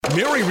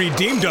Mary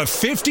redeemed a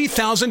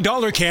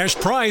 $50,000 cash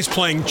prize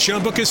playing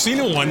Chumba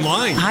Casino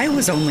online. I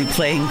was only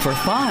playing for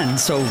fun,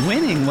 so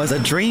winning was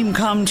a dream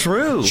come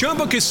true.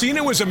 Chumba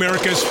Casino is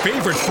America's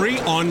favorite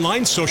free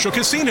online social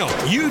casino.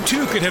 You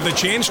too could have the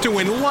chance to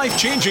win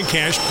life-changing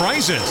cash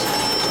prizes.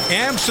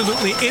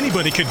 Absolutely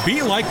anybody could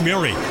be like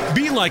Mary.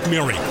 Be like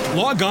Mary.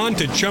 Log on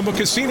to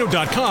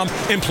ChumbaCasino.com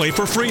and play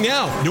for free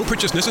now. No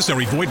purchase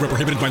necessary. Void where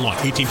prohibited by law.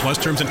 18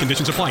 plus terms and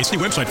conditions apply. See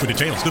website for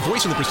details. The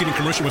voice in the preceding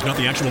commercial was not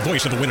the actual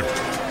voice of the winner.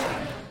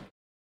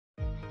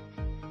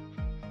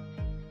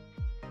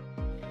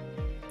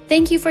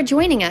 Thank you for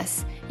joining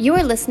us. You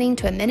are listening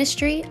to a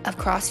ministry of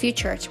Crossview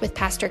Church with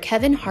Pastor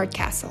Kevin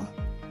Hardcastle.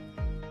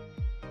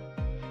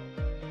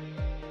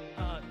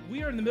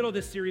 We are in the middle of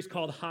this series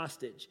called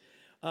Hostage,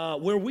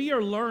 where we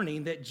are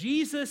learning that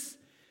Jesus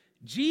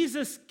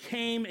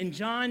came in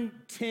John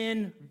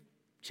 10,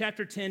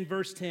 chapter 10,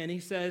 verse 10. He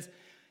says,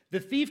 "The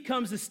thief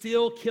comes to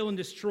steal, kill, and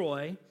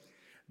destroy,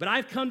 but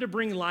I've come to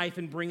bring life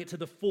and bring it to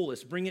the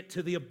fullest, bring it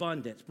to the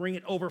abundance, bring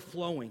it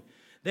overflowing."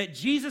 That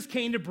Jesus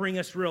came to bring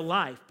us real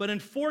life. But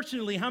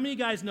unfortunately, how many of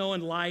you guys know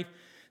in life,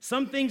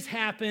 some things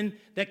happen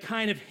that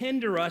kind of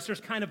hinder us or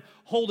kind of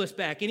hold us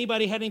back?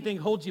 Anybody had anything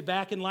hold you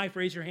back in life?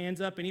 Raise your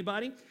hands up.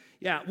 Anybody?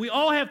 Yeah, we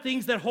all have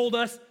things that hold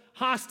us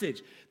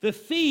hostage. The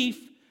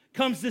thief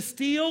comes to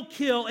steal,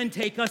 kill, and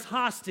take us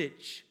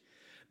hostage.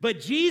 But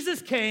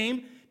Jesus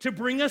came to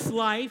bring us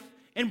life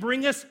and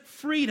bring us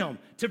freedom,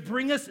 to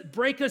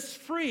break us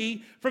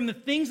free from the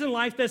things in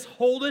life that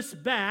hold us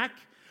back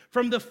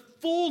from the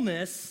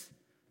fullness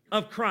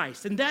of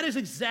Christ. And that is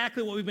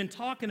exactly what we've been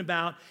talking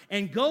about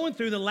and going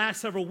through the last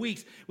several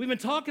weeks. We've been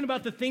talking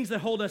about the things that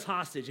hold us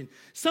hostage. And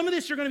some of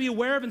this you're going to be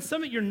aware of and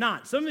some of it you're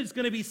not. Some of it's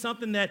going to be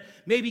something that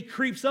maybe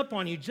creeps up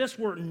on you, just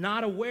were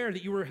not aware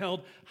that you were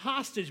held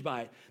hostage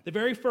by it. The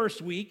very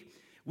first week,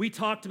 we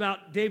talked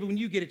about, David, when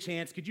you get a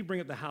chance, could you bring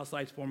up the house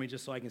lights for me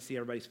just so I can see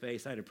everybody's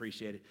face? I'd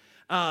appreciate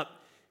it.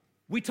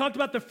 We talked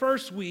about the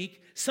first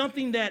week,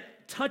 something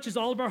that touches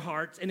all of our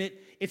hearts, and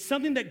it's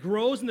something that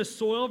grows in the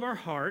soil of our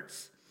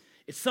hearts.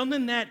 It's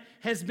something that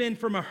has been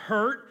from a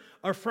hurt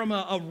or from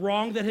a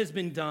wrong that has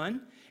been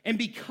done. And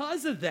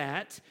because of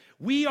that,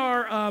 we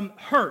are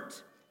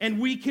hurt and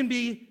we can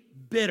be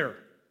bitter.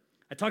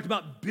 I talked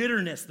about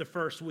bitterness the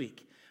first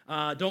week.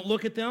 Don't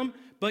look at them,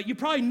 but you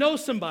probably know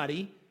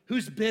somebody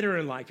who's bitter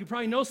in life. You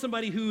probably know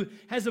somebody who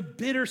has a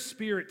bitter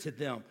spirit to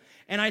them.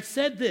 And I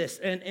said this,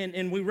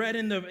 and we read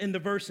in the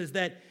verses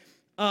that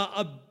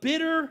a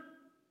bitter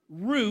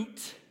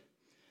root,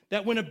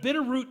 that when a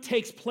bitter root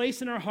takes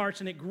place in our hearts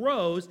and it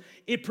grows,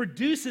 it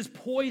produces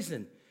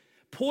poison.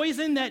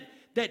 Poison that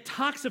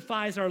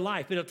toxifies our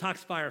life. It'll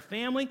toxify our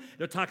family.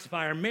 It'll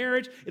toxify our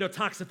marriage. It'll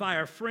toxify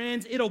our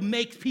friends. It'll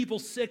make people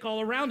sick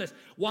all around us.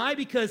 Why?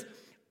 Because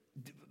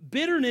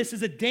bitterness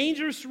is a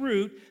dangerous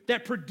root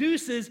that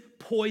produces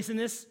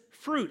poisonous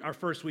fruit. Our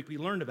first week we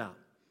learned about.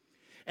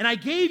 And I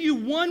gave you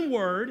one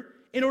word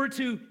in order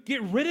to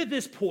get rid of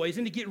this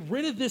poison, to get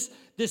rid of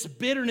this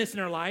bitterness in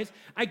our lives.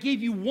 I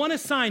gave you one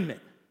assignment.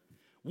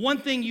 One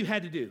thing you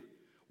had to do.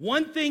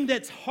 One thing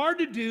that's hard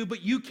to do,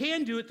 but you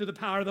can do it through the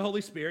power of the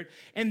Holy Spirit,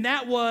 and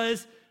that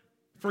was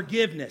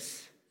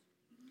forgiveness.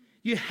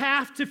 You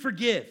have to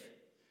forgive.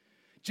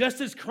 Just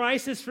as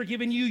Christ has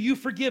forgiven you, you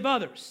forgive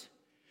others.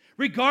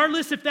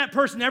 Regardless if that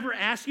person ever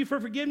asks you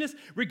for forgiveness,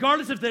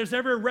 regardless if there's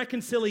ever a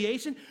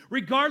reconciliation,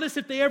 regardless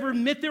if they ever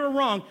admit they were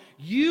wrong,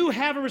 you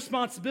have a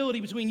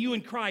responsibility between you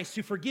and Christ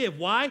to forgive.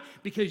 Why?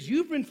 Because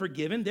you've been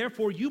forgiven,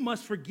 therefore you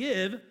must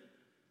forgive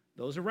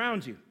those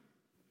around you.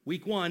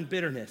 Week one,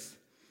 bitterness.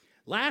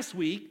 Last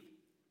week,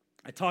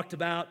 I talked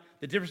about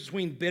the difference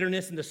between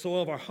bitterness and the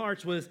soil of our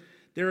hearts was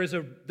there's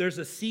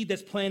a seed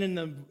that's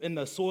planted in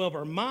the soil of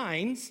our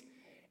minds,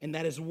 and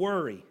that is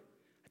worry.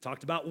 I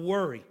talked about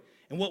worry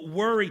and what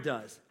worry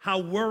does, how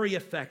worry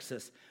affects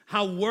us,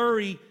 how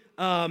worry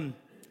can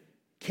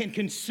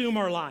consume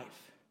our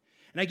life.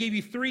 And I gave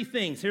you three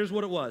things. Here's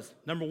what it was.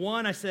 Number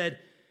one, I said,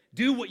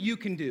 do what you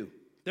can do.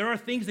 There are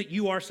things that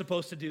you are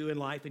supposed to do in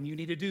life, and you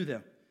need to do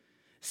them.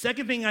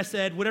 Second thing I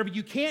said, whatever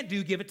you can't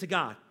do, give it to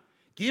God.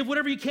 Give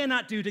whatever you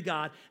cannot do to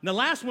God. And the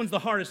last one's the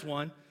hardest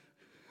one.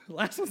 The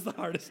last one's the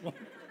hardest one.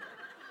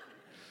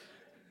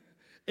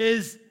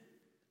 Is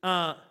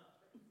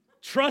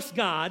trust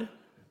God.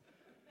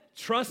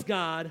 Trust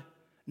God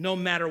no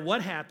matter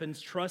what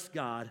happens. Trust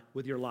God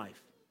with your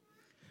life.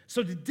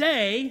 So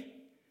today,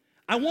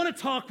 I want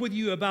to talk with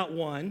you about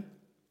one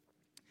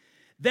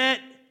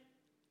that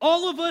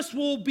all of us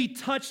will be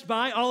touched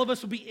by, all of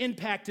us will be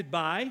impacted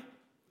by.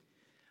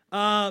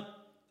 All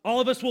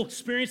of us will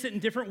experience it in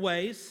different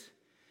ways,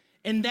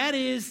 and that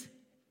is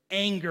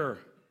anger.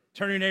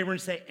 Turn to your neighbor and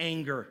say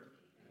anger.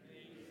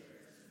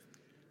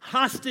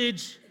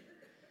 Hostage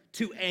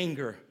to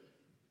anger.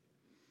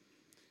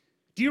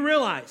 Do you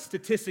realize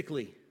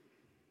statistically,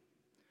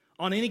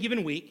 on any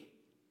given week,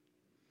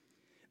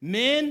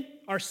 men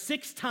are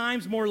 6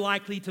 times more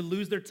likely to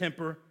lose their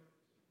temper.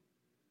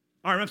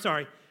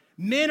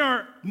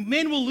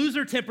 Men will lose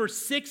their temper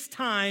 6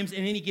 times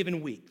in any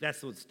given week.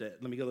 That's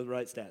let me go to the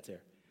right stats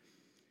here.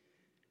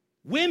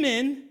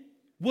 Women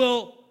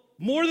will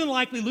more than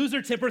likely lose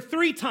their temper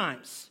 3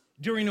 times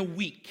during a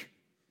week.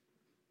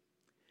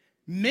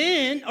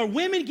 Men or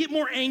women get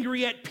more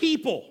angry at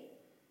people.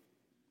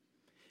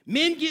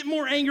 Men get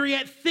more angry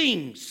at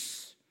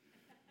things.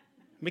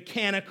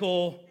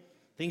 Mechanical,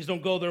 things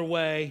don't go their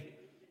way,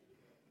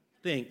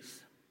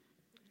 things.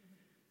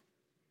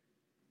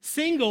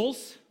 Single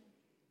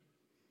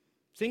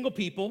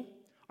people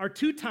are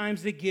 2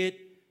 times they get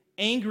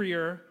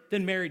angrier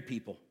than married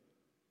people.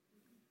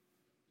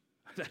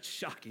 That's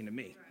shocking to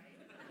me.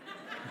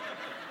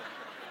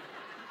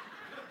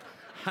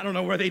 I don't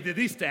know where they did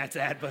these stats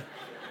at, but.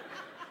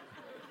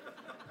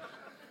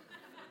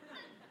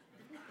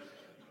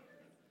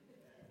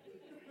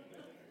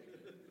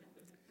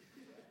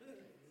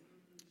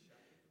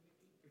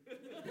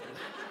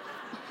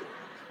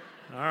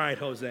 All right,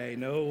 Jose,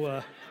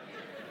 no.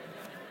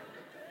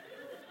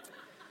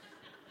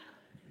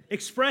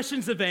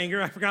 Expressions of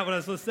anger, I forgot what I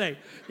was supposed to say.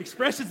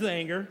 Expressions of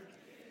anger.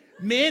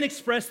 Men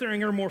express their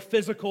anger more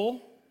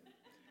physical.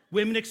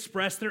 Women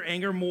express their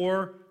anger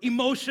more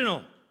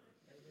emotional.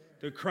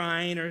 Through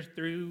crying or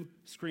through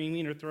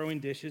screaming or throwing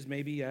dishes,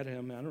 maybe at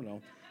him, I don't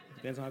know.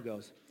 Depends on how it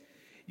goes.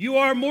 You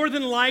are more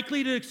than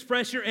likely to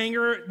express your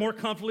anger more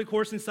comfortably, of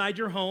course, inside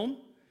your home.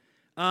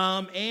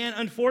 And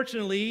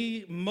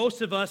unfortunately,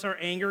 most of us, our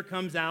anger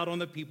comes out on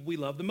the people we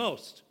love the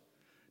most.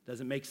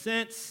 Doesn't make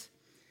sense,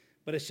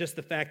 but it's just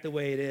the fact the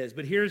way it is.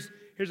 But here's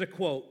a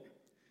quote.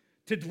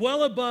 To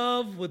dwell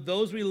above with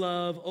those we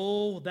love,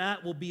 oh,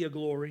 that will be a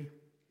glory.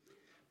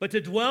 But to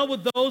dwell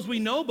with those we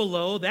know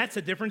below, that's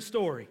a different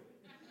story.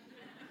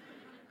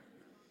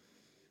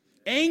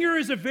 Anger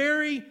is a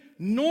very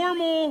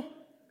normal,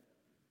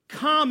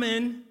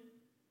 common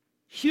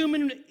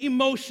human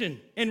emotion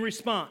and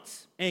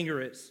response.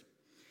 Anger is.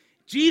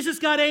 Jesus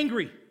got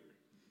angry.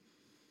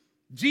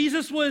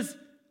 Jesus was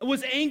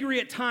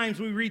angry at times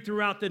we read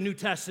throughout the New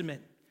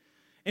Testament.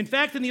 In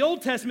fact, in the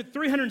Old Testament,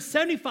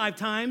 375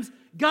 times,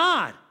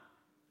 God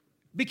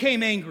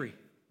became angry. It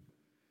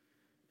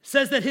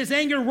says that his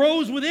anger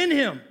rose within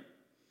him.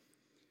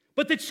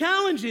 But the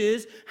challenge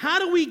is, how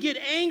do we get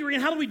angry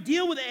and how do we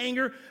deal with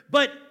anger?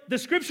 But the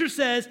scripture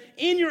says,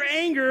 in your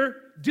anger,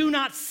 do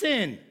not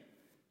sin.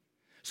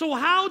 So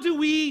how do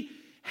we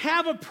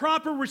have a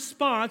proper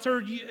response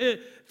or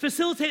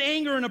facilitate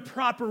anger in a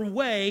proper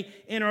way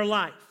in our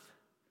life?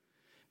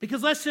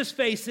 Because let's just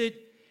face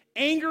it,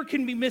 anger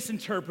can be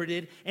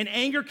misinterpreted, and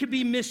anger can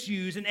be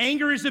misused, and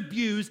anger is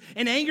abused,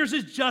 and anger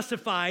is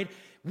justified.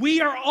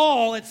 We are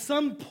all, at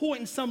some point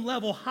and some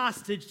level,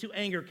 hostage to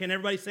anger. Can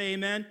everybody say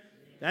amen?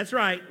 That's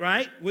right?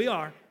 We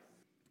are.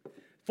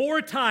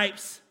 4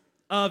 types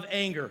of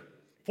anger.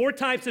 4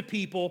 types of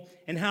people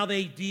and how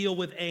they deal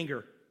with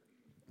anger.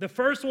 The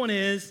first one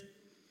is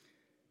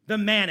the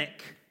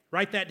manic.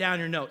 Write that down in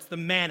your notes. The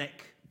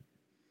manic.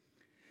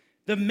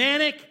 The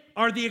manic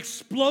are the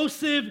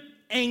explosive,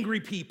 angry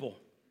people.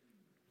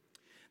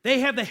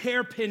 They have the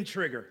hairpin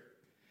trigger.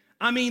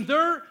 I mean,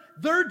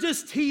 they're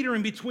just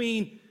teetering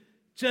between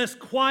just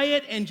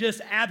quiet and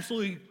just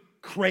absolutely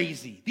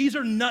crazy. These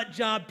are nut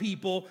job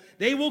people.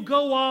 They will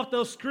go off,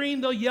 they'll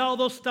scream, they'll yell,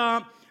 they'll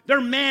stomp.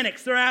 They're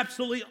manics. They're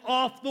absolutely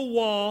off the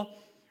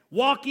wall,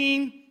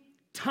 walking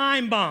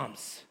time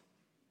bombs.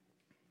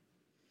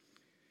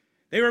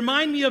 They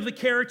remind me of the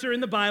character in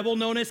the Bible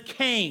known as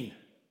Cain.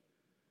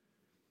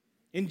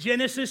 In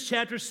Genesis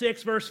chapter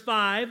 6, verse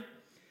 5,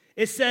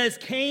 it says,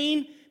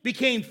 Cain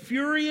became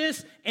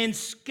furious and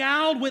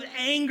scowled with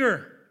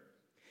anger.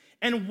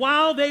 And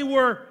while they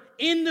were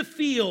in the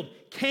field,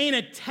 Cain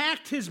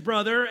attacked his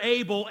brother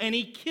Abel and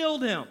he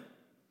killed him.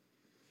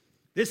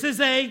 This is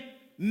a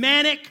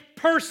manic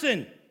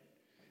person,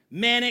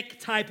 manic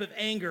type of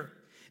anger.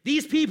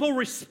 These people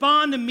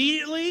respond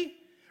immediately,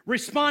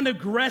 respond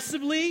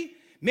aggressively,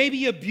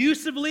 maybe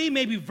abusively,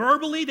 maybe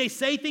verbally. They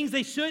say things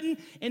they shouldn't,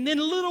 and then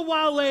a little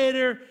while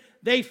later,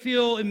 they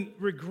feel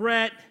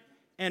regret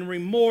and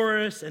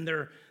remorse, and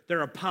they're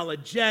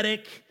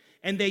apologetic,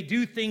 and they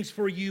do things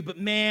for you, but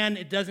man,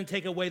 it doesn't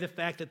take away the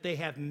fact that they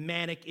have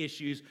manic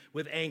issues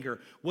with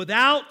anger.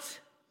 Without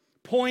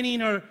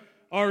pointing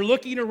or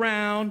looking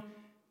around,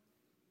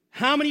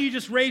 how many of you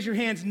just raise your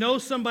hands know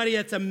somebody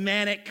that's a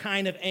manic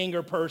kind of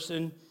anger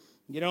person?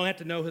 You don't have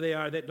to know who they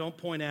are. Don't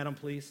point at them,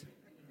 please.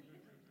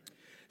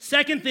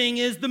 Second thing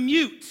is the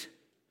mute.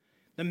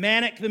 The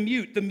manic, the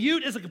mute. The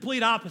mute is a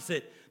complete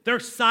opposite. They're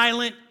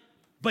silent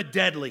but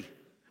deadly.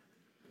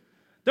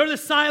 They're the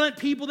silent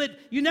people that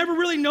you never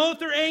really know if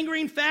they're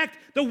angry. In fact,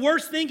 the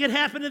worst thing can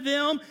happen to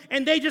them,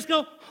 and they just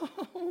go,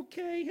 oh,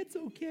 okay, it's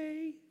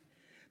okay.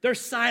 They're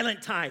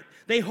silent type.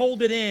 They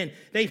hold it in.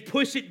 They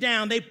push it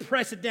down. They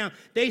press it down.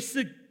 They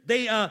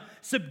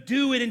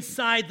subdue it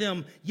inside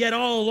them, yet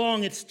all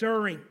along it's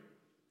stirring.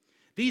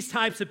 These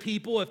types of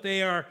people, if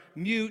they are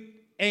mute,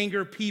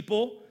 anger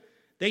people,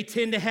 they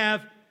tend to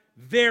have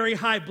very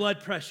high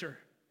blood pressure.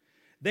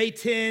 They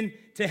tend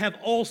to have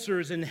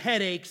ulcers and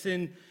headaches,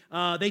 and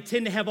they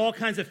tend to have all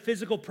kinds of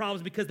physical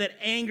problems because that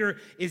anger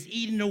is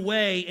eating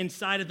away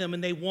inside of them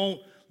and they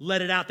won't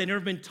let it out. They've never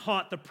been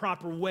taught the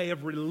proper way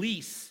of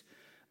release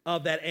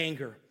of that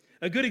anger.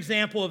 A good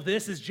example of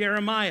this is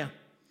Jeremiah.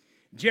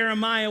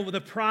 Jeremiah,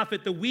 the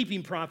prophet, the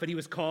weeping prophet he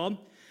was called,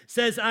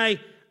 says,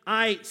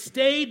 I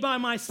stayed by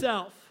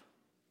myself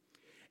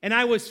and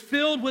I was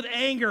filled with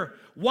anger.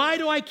 Why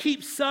do I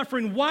keep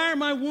suffering? Why are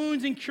my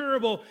wounds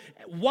incurable?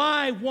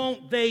 Why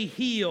won't they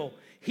heal?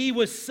 He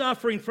was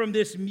suffering from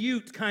this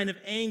mute kind of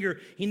anger.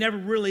 He never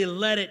really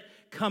let it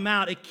come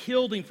out. It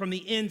killed him from the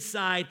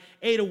inside,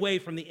 ate away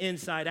from the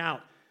inside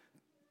out.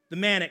 The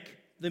manic,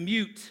 the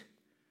mute.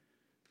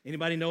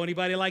 Anybody know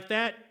anybody like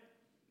that?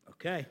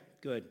 Okay,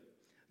 good.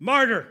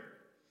 Martyr,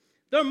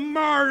 the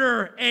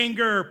martyr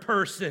anger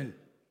person.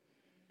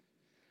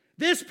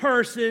 This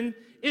person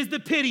is the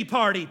pity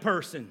party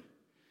person.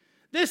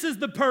 This is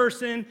the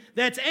person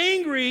that's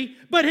angry,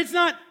 but it's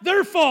not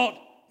their fault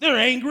they're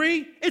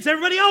angry. It's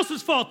everybody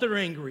else's fault they're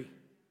angry.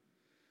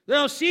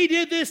 Well, she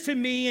did this to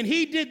me, and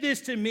he did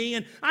this to me,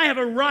 and I have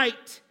a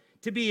right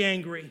to be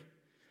angry.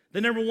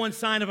 The number one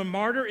sign of a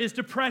martyr is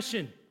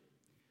depression.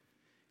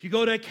 If you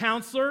go to a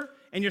counselor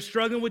and you're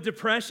struggling with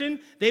depression,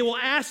 they will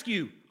ask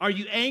you, are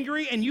you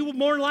angry? And you will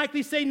more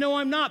likely say, no,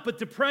 I'm not. But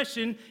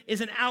depression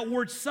is an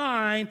outward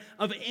sign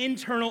of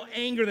internal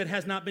anger that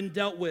has not been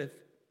dealt with.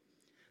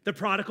 The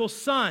prodigal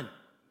son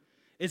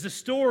is a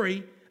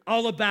story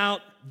all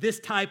about this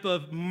type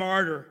of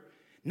martyr.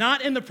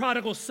 Not in the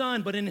prodigal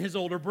son, but in his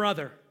older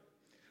brother.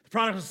 The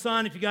prodigal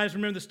son, if you guys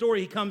remember the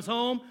story, he comes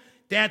home,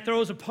 dad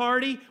throws a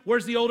party. What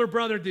does the older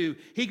brother do?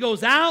 He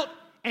goes out,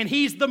 and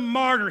he's the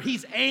martyr.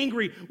 He's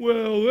angry.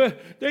 Well,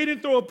 they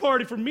didn't throw a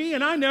party for me,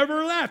 and I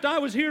never left. I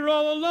was here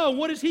all alone.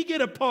 What does he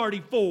get a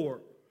party for?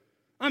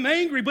 I'm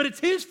angry, but it's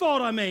his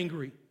fault I'm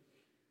angry.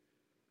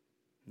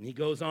 And he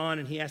goes on,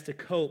 and he has to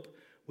cope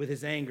with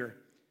his anger.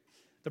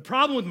 The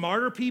problem with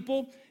martyr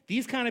people,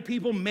 these kind of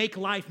people make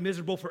life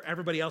miserable for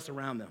everybody else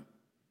around them.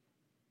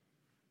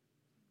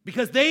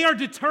 Because they are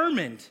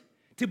determined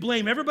to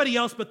blame everybody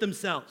else but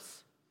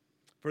themselves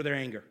for their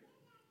anger.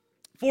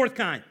 Fourth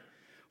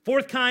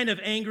kind of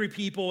angry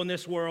people in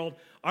this world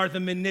are the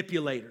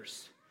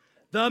manipulators.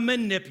 The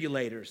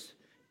manipulators.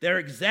 They're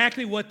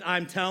exactly what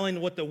I'm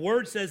telling, what the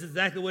word says,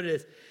 exactly what it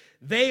is.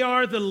 They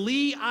are the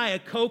Lee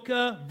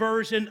Iacocca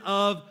version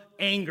of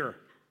anger.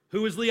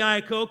 Who is Lee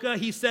Iacocca?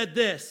 He said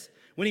this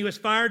when he was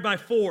fired by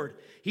Ford.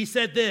 He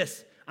said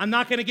this, I'm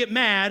not going to get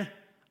mad,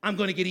 I'm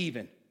going to get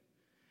even.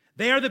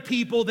 They are the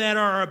people that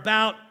are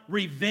about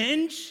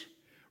revenge,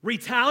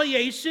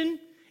 retaliation,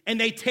 and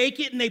they take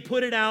it and they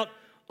put it out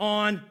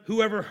on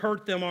whoever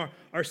hurt them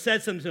or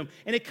said something to them.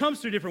 And it comes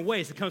through different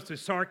ways. It comes through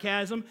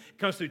sarcasm. It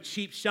comes through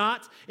cheap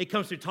shots. It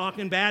comes through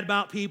talking bad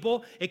about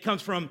people. It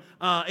comes from,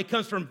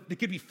 it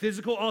could be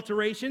physical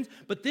alterations.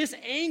 But this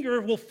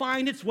anger will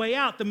find its way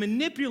out. The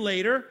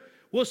manipulator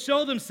will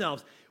show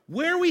themselves.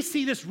 Where we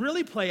see this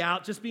really play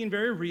out, just being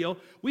very real,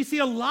 we see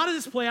a lot of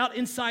this play out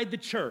inside the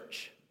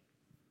church.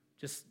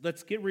 Just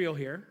let's get real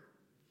here.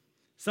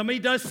 Somebody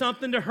does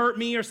something to hurt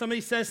me, or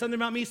somebody says something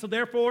about me, so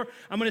therefore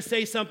I'm going to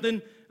say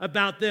something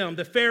about them.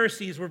 The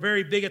Pharisees were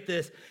very big at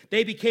this.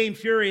 They became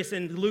furious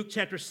in Luke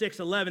chapter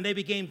 6:11. They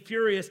became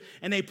furious,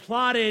 and they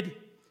plotted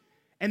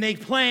and they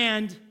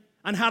planned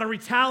on how to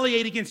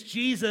retaliate against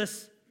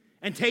Jesus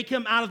and take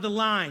him out of the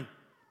line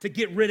to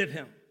get rid of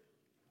him.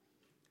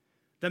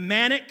 The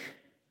manic,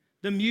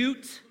 the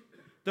mute,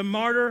 the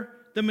martyr,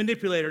 the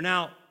manipulator.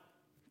 Now,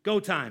 go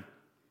time.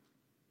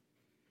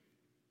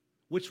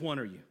 Which one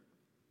are you?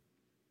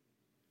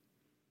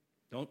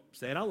 Don't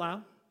say it out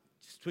loud.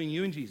 It's between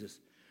you and Jesus.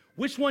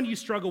 Which one do you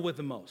struggle with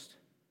the most?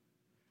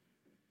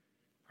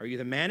 Are you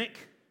the manic?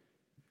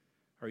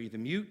 Are you the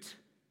mute?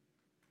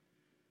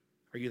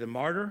 Are you the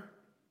martyr?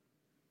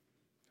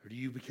 Or do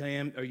you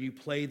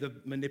play the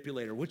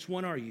manipulator? Which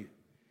one are you?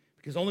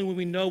 Because only when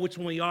we know which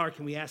one we are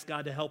can we ask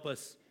God to help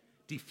us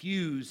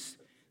diffuse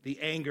the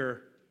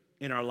anger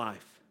in our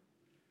life.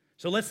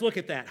 So let's look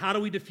at that. How do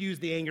we diffuse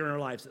the anger in our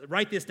lives?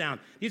 Write this down.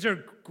 These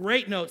are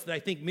great notes that I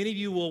think many of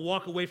you will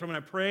walk away from, and I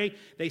pray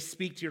they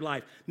speak to your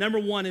life. Number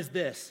one is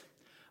this.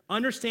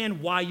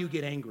 Understand why you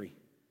get angry.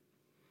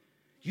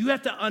 You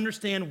have to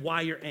understand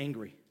why you're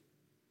angry.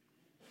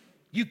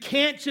 You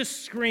can't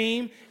just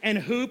scream and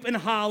hoop and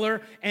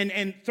holler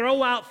and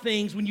throw out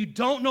things when you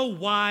don't know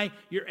why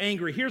you're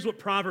angry. Here's what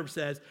Proverbs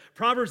says.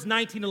 Proverbs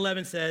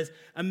 19:11 says,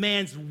 a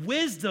man's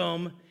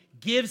wisdom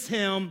gives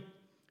him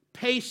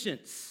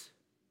patience.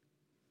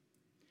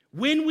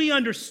 When we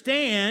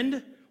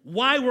understand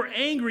why we're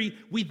angry,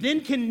 we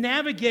then can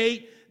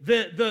navigate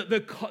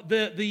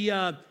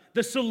the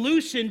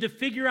solution to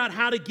figure out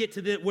how to get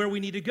to where we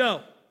need to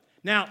go.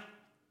 Now,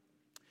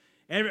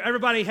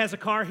 everybody has a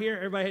car here?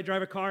 Everybody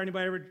drive a car?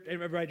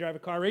 Everybody drive a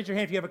car? Raise your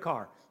hand if you have a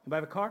car.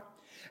 Anybody have a car?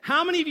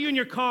 How many of you in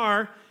your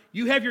car,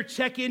 you have your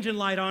check engine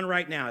light on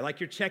right now? Like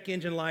your check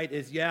engine light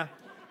is, yeah?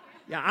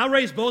 Yeah, I'll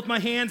raise both my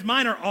hands.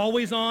 Mine are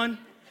always on.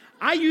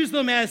 I use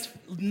them as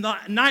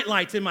night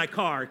lights in my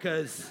car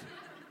because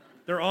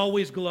they're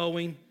always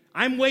glowing.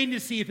 I'm waiting to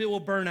see if it will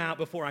burn out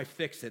before I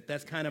fix it.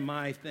 That's kind of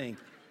my thing.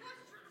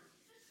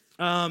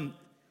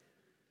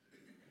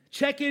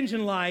 Check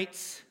engine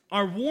lights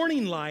are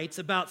warning lights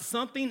about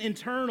something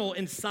internal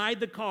inside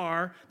the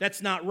car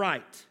that's not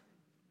right.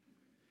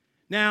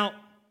 Now,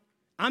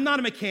 I'm not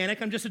a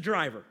mechanic, I'm just a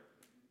driver.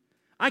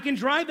 I can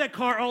drive that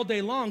car all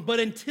day long, but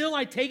until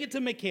I take it to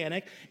a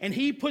mechanic and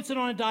he puts it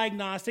on a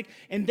diagnostic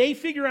and they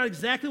figure out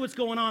exactly what's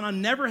going on, I'll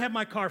never have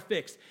my car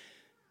fixed.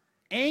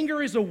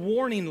 Anger is a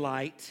warning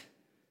light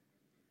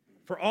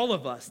for all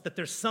of us that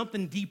there's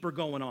something deeper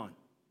going on.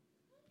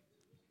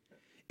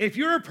 If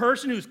you're a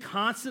person who's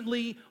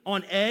constantly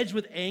on edge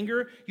with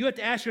anger, you have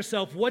to ask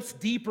yourself, what's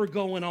deeper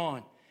going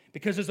on?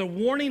 Because there's a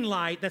warning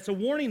light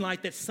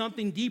that's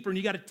something deeper, and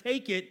you got to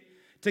take it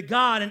to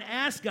God and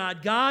ask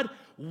God, God,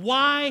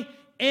 why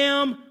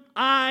am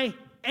I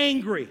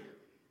angry?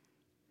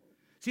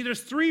 See,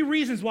 there's 3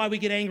 reasons why we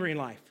get angry in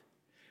life.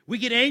 We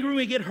get angry when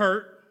we get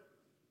hurt.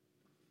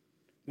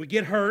 We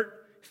get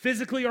hurt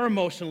physically or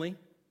emotionally.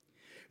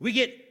 When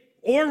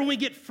we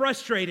get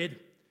frustrated.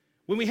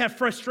 When we have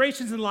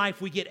frustrations in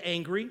life, we get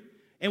angry,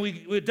 and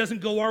it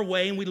doesn't go our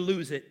way, and we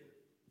lose it.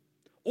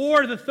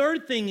 Or the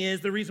third thing is,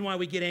 the reason why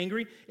we get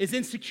angry is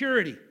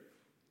insecurity.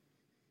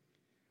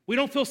 We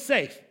don't feel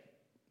safe.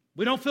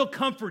 We don't feel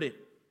comforted.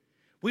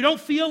 We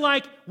don't feel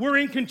like we're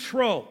in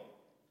control.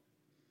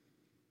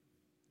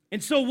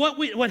 And so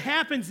what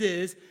happens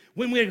is,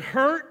 when we're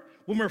hurt,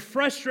 when we're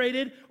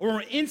frustrated, or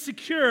we're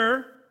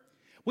insecure,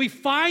 we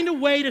find a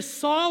way to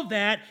solve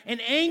that, and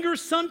anger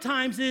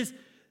sometimes is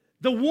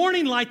the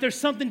warning light, there's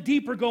something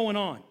deeper going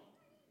on.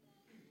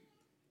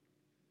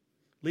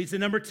 Leads to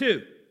number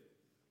 2.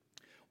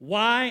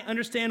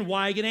 Understand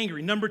why I get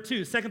angry. Number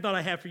 2, second thought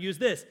I have for you is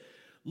this.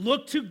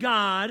 Look to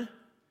God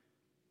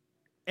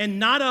and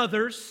not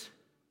others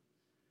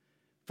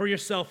for your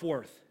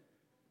self-worth.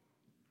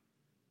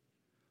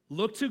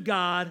 Look to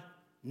God,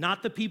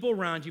 not the people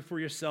around you, for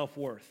your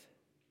self-worth.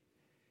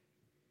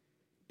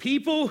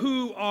 People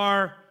who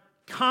are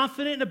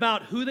confident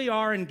about who they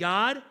are in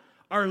God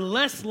are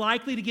less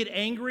likely to get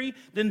angry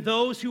than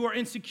those who are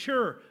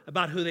insecure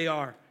about who they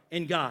are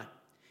in God.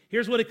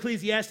 Here's what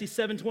Ecclesiastes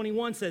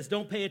 7:21 says,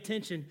 don't pay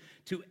attention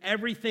to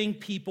everything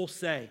people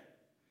say.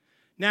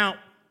 Now,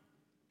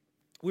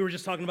 we were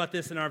just talking about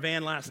this in our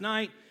van last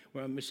night,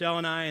 where Michelle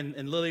and I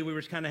and Lily, we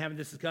were kind of having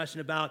this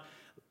discussion about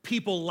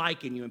people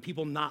liking you and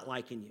people not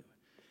liking you.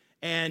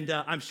 And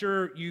I'm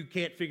sure you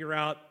can't figure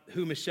out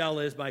who Michelle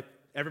is by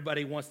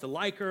everybody wants to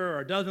like her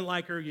or doesn't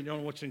like her. You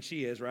don't know which one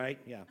she is, right?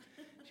 Yeah.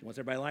 She wants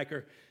everybody to like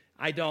her.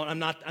 I don't. I'm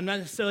not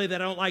necessarily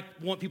that I don't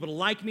want people to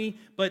like me,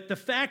 but the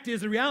fact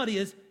is, the reality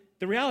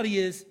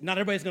is, not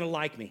everybody's going to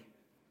like me.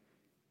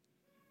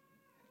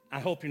 I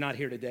hope you're not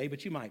here today,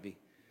 but you might be.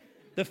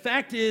 The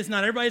fact is,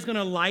 not everybody's going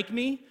to like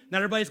me. Not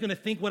everybody's going to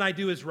think what I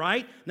do is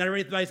right. Not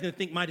everybody's going to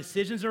think my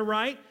decisions are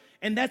right,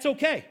 and that's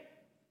okay.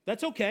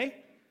 That's okay.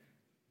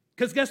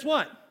 Because guess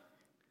what?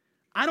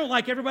 I don't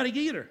like everybody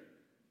either.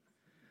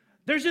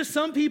 There's just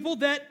some people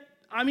that,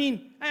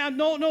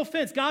 no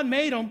offense, God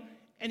made them.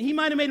 And he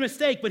might have made a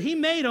mistake, but he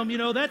made them,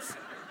 that's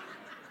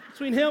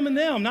between him and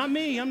them, not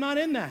me. I'm not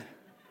in that.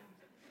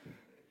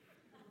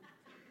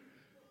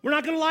 We're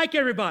not going to like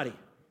everybody.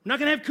 We're not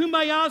going to have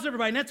kumbayas with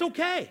everybody, and that's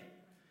okay.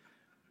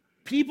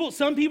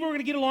 Some people are going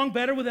to get along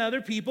better with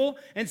other people,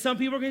 and some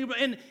people are going to,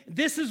 and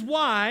this is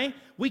why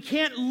we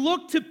can't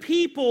look to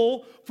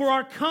people for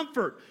our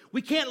comfort.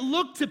 We can't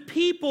look to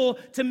people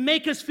to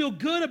make us feel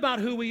good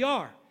about who we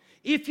are.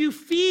 If you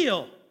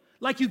feel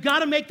like you got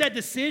to make that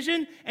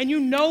decision, and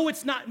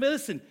it's not.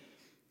 Listen,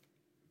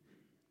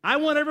 I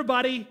want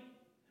everybody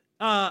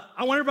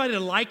to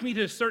like me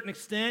to a certain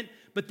extent,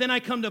 but then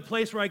I come to a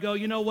place where I go,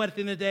 you know what? At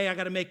the end of the day, I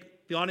got to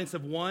make the audience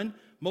of one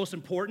most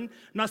important. I'm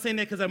not saying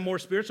that because I'm more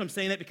spiritual. I'm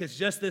saying that because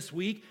just this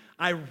week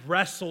I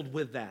wrestled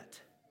with that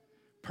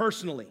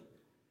personally.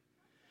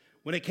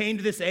 When it came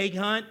to this egg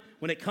hunt,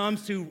 when it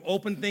comes to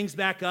open things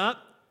back up,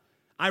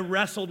 I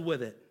wrestled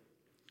with it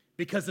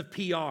because of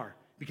PR.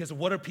 Because of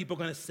what are people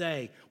going to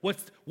say?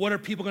 What are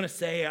people going to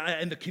say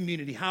in the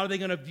community? How are they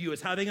going to view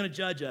us? How are they going to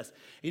judge us?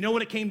 You know,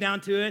 when it came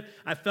down to it,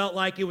 I felt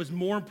like it was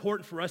more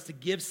important for us to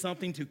give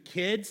something to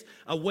kids,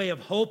 a way of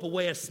hope, a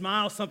way of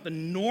smile,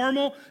 something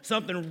normal,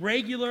 something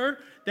regular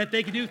that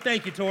they could do.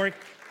 Thank you, Tori.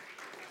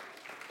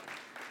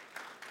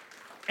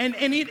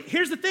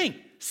 Here's the thing.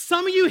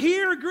 Some of you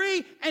here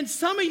agree, and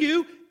some of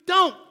you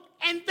don't,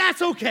 and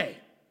that's okay.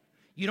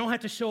 You don't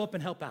have to show up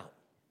and help out,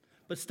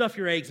 but stuff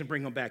your eggs and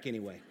bring them back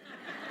anyway.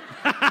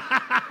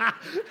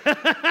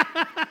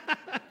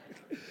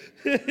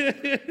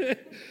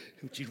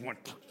 You want?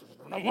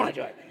 I don't want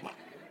to do it.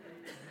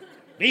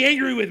 Be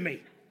angry with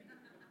me.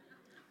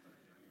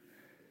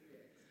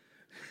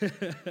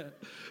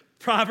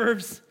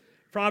 Proverbs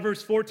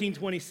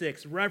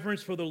 14:26.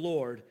 Reverence for the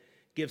Lord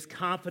gives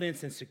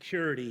confidence and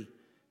security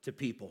to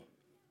people.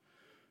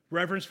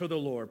 Reverence for the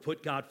Lord.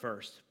 Put God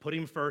first. Put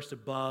him first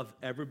above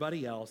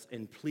everybody else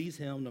and please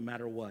him no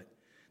matter what.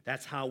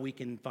 That's how we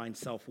can find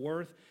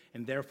self-worth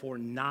and therefore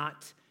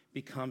not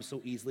become so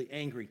easily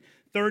angry.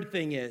 Third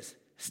thing is,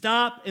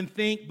 stop and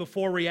think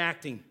before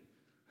reacting.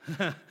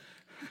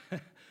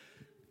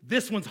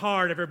 This one's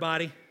hard,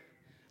 everybody.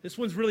 This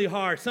one's really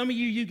hard. Some of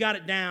you got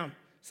it down.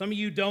 Some of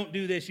you don't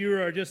do this. You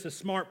are just a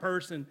smart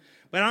person.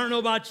 But I don't know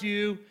about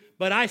you,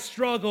 but I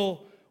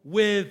struggle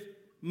with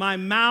my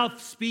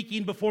mouth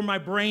speaking before my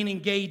brain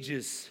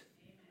engages.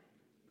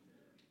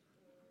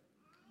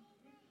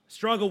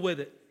 Struggle with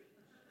it.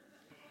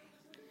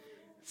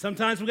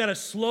 Sometimes we got to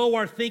slow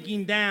our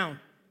thinking down.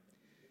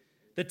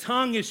 The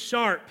tongue is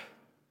sharp.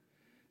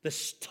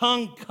 The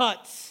tongue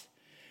cuts.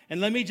 And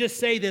let me just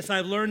say this,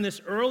 I've learned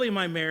this early in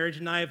my marriage,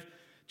 and I've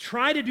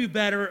tried to do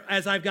better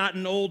as I've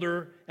gotten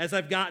older, as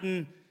I've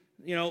gotten,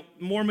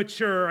 more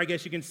mature, I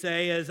guess you can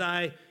say, as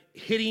I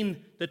hitting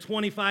the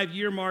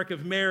 25-year mark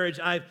of marriage,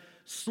 I've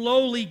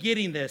slowly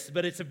getting this,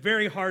 but it's a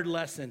very hard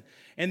lesson.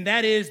 And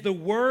that is the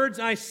words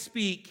I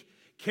speak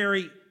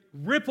carry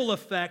ripple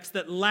effects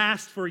that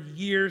last for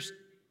years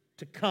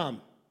to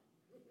come.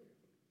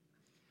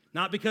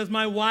 Not because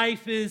my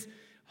wife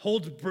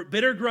holds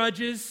bitter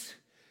grudges,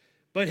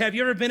 but have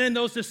you ever been in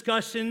those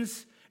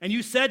discussions and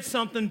you said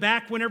something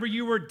back whenever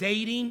you were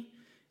dating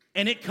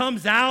and it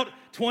comes out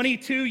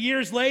 22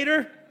 years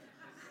later?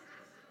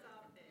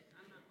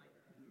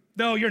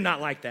 No, you're not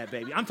like that,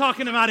 baby. I'm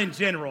talking about in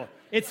general.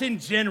 It's in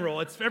general.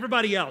 It's for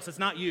everybody else. It's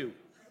not you.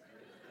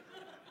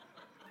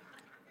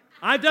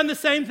 I've done the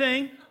same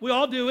thing. We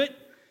all do it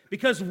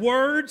because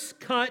words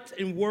cut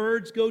and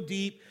words go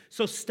deep.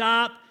 So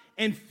stop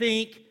and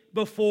think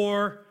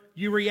before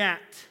you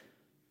react.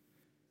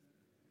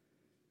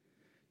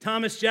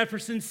 Thomas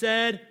Jefferson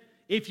said,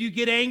 if you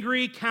get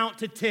angry, count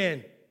to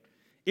 10.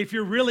 If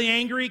you're really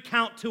angry,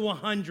 count to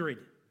 100.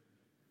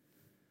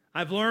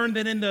 I've learned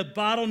that in the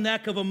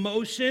bottleneck of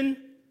emotion,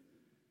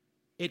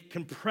 it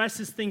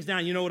compresses things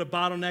down. You know what a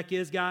bottleneck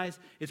is, guys?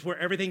 It's where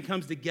everything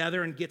comes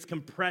together and gets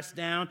compressed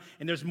down,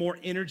 and there's more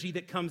energy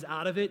that comes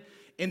out of it.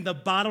 In the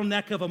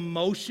bottleneck of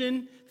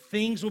emotion,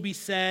 things will be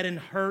said and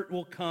hurt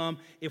will come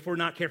if we're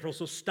not careful.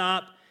 So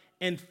stop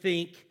and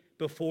think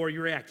before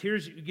you react.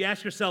 You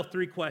ask yourself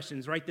 3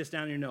 questions. Write this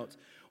down in your notes.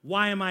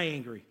 Why am I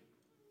angry?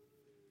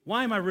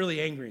 Why am I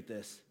really angry at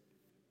this?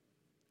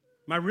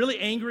 Am I really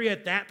angry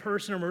at that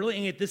person? Or am I really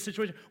angry at this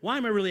situation? Why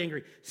am I really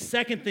angry?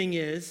 Second thing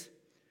is,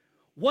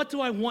 what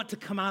do I want to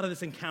come out of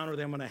this encounter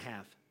that I'm going to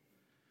have?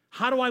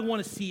 How do I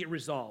want to see it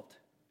resolved?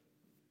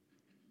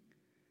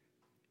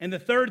 And the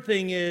third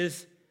thing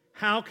is,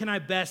 how can I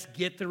best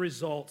get the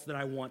results that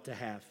I want to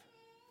have?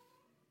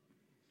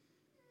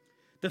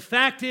 The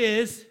fact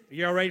is, are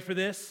you all ready for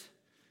this?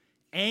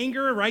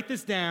 Anger, write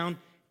this down,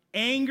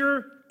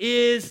 anger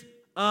is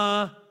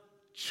a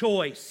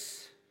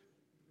choice.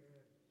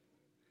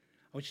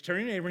 I want you to turn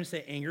to your neighbor and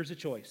say, anger is a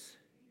choice.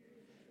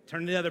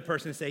 Turn to the other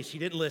person and say, she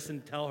didn't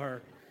listen, tell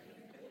her.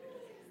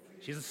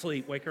 She's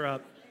asleep, wake her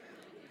up.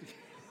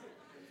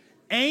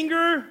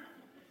 Anger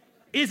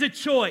is a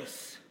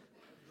choice.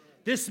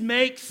 This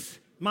makes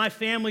my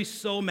family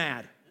so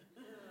mad.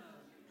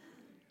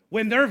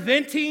 When they're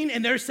venting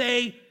and they're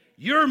saying,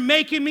 you're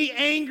making me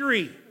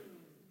angry.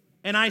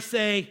 And I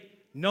say,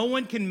 no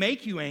one can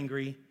make you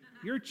angry.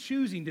 You're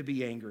choosing to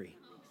be angry.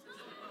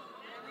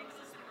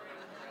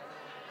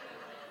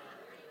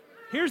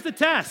 Here's the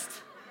test.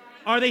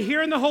 Are they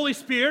hearing the Holy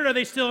Spirit or are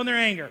they still in their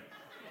anger?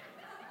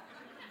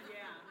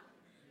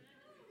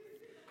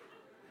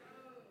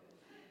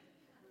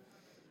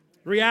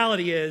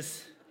 Reality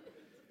is,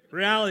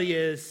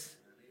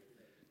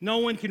 no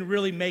one can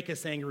really make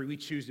us angry. We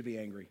choose to be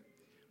angry.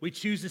 We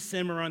choose to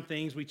simmer on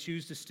things. We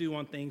choose to stew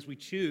on things. We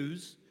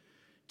choose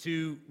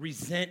to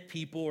resent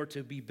people or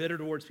to be bitter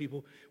towards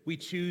people. We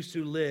choose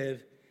to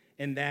live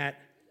in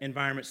that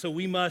environment. So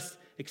we must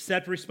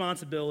accept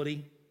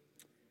responsibility,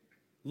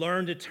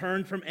 learn to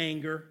turn from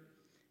anger,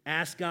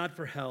 ask God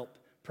for help.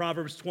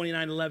 Proverbs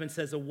 29:11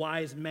 says, a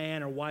wise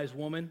man or wise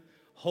woman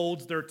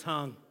holds their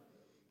tongue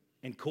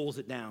and cools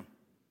it down.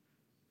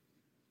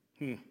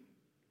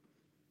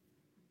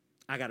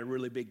 I got a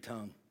really big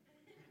tongue,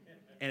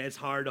 and it's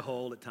hard to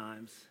hold at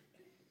times.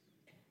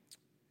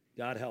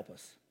 God help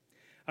us.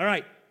 All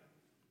right.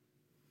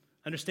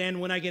 Understand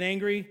when I get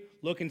angry,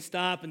 look and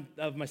stop and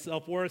of my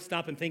self-worth,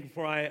 stop and think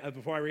before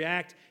I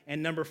react.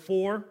 And number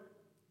 4,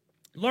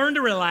 learn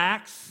to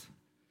relax.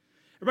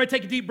 Everybody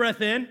take a deep breath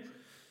in.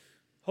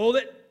 Hold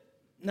it.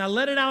 Now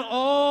let it out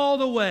all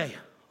the way.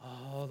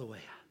 All the way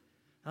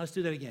out. Now let's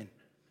do that again.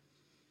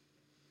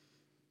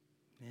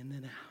 In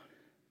and out.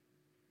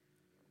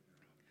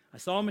 I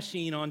saw a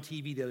machine on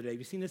TV the other day. Have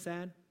you seen this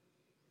ad?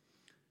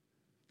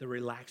 The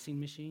relaxing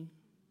machine.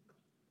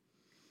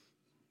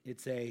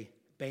 It's a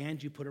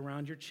band you put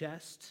around your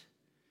chest,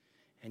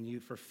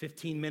 and for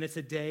 15 minutes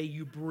a day,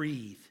 you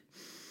breathe,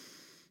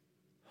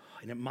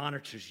 and it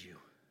monitors you.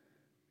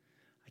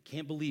 I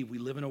can't believe we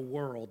live in a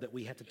world that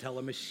we have to tell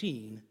a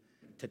machine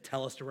to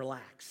tell us to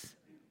relax.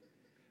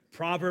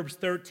 Proverbs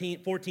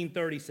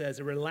 14:30 says,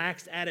 a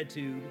relaxed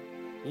attitude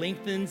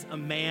lengthens a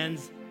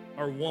man's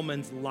or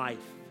woman's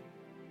life.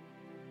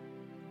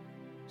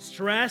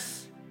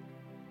 Stress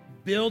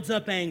builds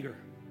up anger.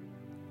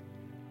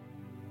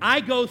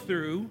 I go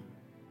through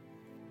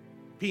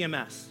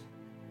PMS.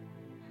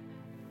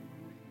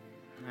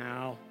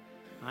 Now,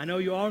 I know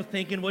you all are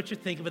thinking what you're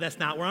thinking, but that's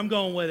not where I'm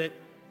going with it.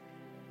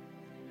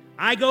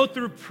 I go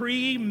through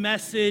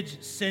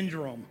pre-message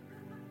syndrome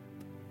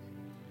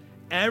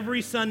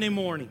every Sunday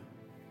morning.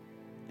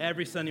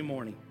 Every Sunday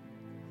morning.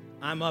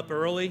 I'm up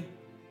early.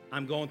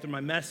 I'm going through my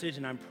message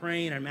and I'm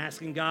praying. I'm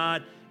asking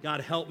God,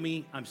 God help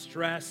me. I'm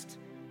stressed.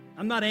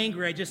 I'm not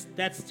angry.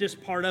 That's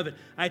just part of it.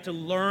 I have to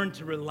learn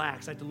to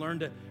relax. I have to learn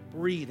to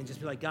breathe and just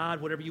be like,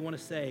 God, whatever you want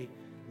to say,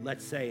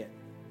 let's say it.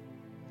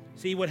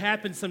 See, what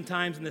happens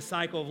sometimes in the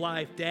cycle of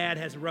life, dad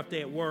has a rough day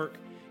at work,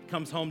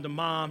 comes home to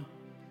mom,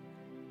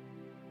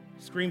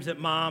 screams at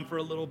mom for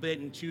a little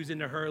bit and chews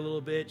into her a little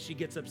bit. She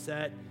gets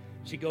upset.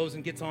 She goes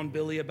and gets on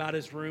Billy about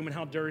his room and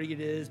how dirty it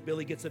is.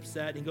 Billy gets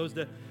upset. He goes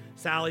to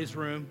Sally's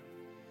room.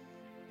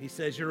 He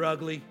says, you're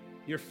ugly,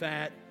 you're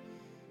fat.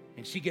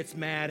 And she gets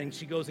mad and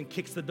she goes and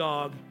kicks the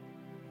dog.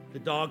 The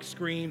dog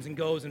screams and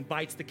goes and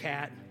bites the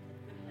cat.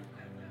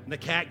 And the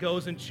cat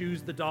goes and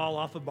chews the doll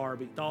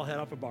head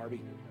off of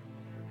Barbie.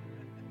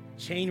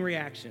 Chain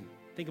reaction.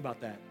 Think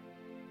about that.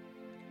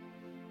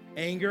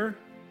 Anger,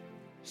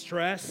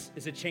 stress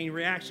is a chain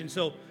reaction.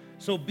 So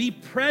be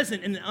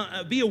present and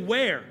be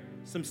aware.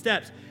 Some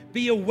steps.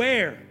 Be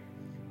aware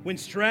when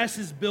stress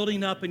is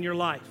building up in your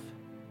life.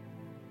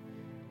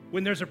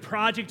 When there's a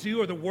project due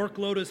or the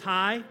workload is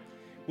high,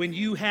 when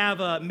you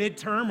have a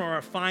midterm or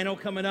a final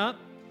coming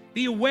up,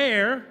 be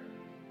aware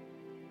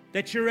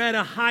that you're at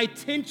a high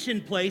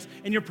tension place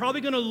and you're probably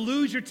going to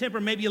lose your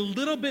temper maybe a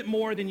little bit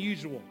more than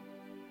usual.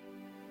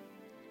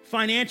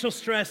 Financial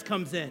stress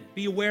comes in.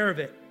 Be aware of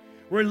it.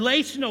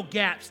 Relational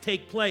gaps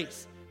take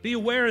place. Be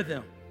aware of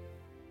them.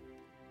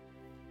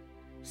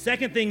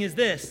 Second thing is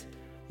this.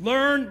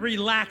 Learn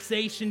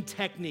relaxation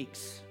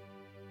techniques.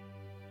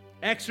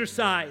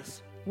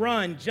 Exercise,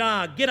 run,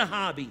 jog, get a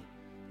hobby.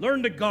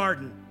 Learn to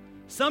garden.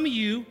 Some of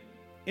you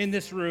in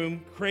this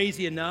room,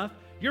 crazy enough,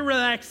 your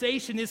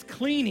relaxation is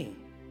cleaning.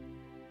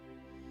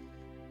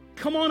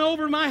 Come on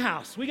over to my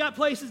house. We got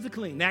places to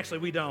clean. Actually,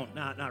 we don't.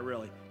 Not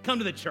really. Come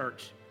to the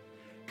church.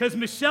 Because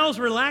Michelle's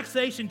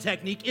relaxation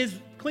technique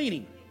is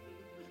cleaning.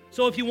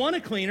 So if you want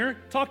a cleaner,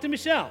 talk to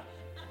Michelle.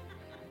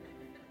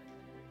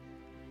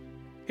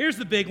 Here's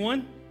the big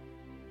one.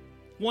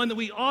 One that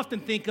we often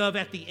think of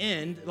at the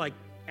end, like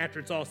after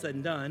it's all said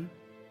and done.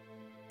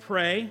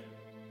 Pray.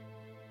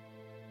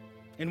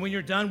 And when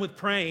you're done with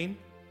praying,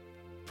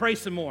 pray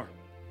some more.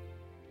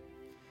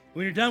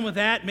 When you're done with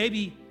that,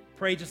 maybe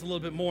pray just a little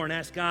bit more and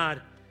ask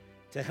God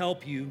to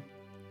help you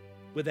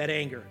with that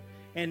anger.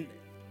 And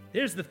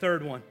here's the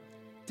third one.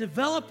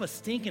 Develop a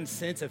stinking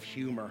sense of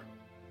humor.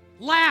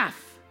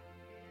 Laugh.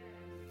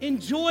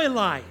 Enjoy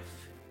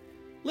life.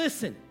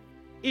 Listen,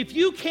 if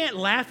you can't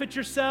laugh at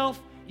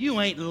yourself, you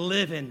ain't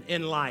living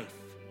in life.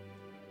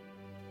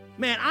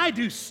 Man, I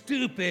do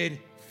stupid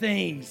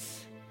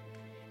things.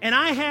 And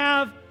I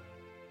have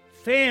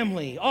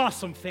family,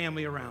 awesome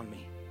family around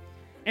me,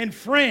 and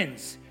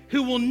friends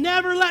who will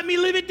never let me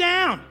live it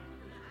down.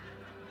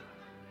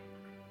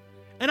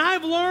 And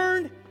I've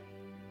learned,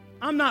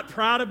 I'm not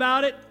proud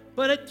about it,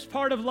 but it's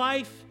part of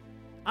life.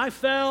 I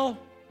fell,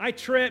 I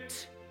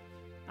tripped,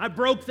 I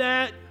broke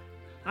that,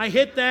 I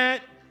hit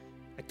that,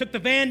 I took the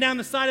van down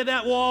the side of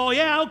that wall.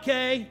 Yeah,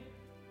 okay.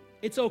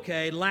 It's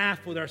okay.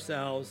 Laugh with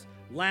ourselves,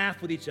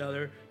 laugh with each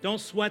other.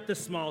 Don't sweat the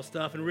small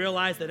stuff and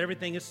realize that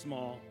everything is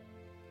small.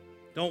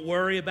 Don't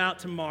worry about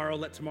tomorrow.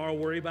 Let tomorrow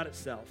worry about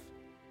itself.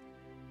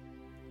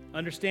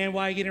 Understand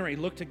why you're getting ready.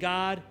 Look to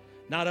God,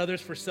 not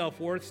others for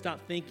self-worth.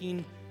 Stop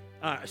and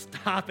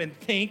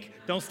think.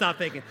 Don't stop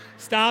thinking.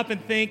 Stop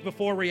and think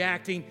before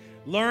reacting.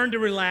 Learn to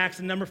relax.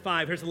 And number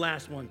 5, here's the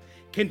last one.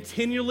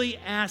 Continually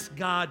ask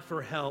God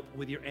for help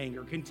with your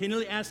anger.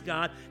 Continually ask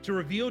God to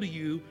reveal to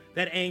you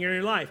that anger in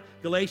your life.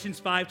 Galatians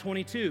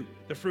 5:22,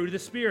 the fruit of the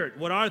Spirit.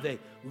 What are they?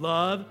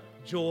 Love,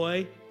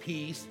 joy,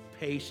 peace,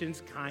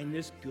 patience,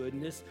 kindness,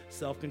 goodness,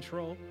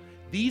 self-control.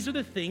 These are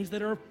the things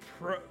that are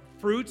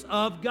fruits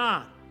of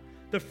God,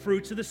 the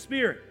fruits of the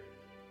Spirit.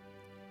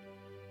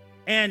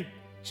 And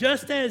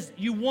just as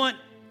you want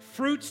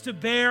fruits to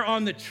bear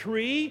on the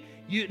tree,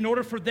 in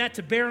order for that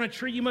to bear on a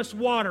tree, you must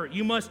water it.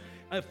 You must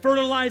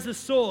fertilize the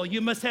soil.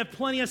 You must have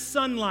plenty of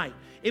sunlight.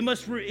 It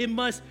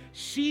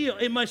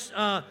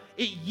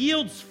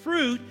yields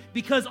fruit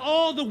because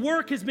all the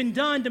work has been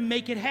done to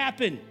make it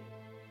happen.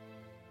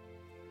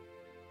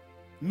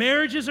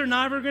 Marriages are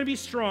never going to be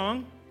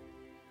strong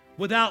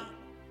without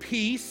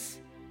peace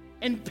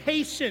and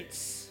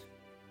patience.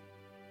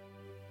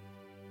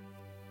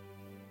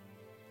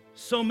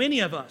 So many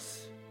of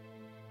us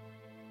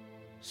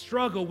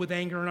struggle with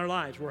anger in our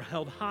lives. We're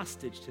held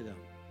hostage to them.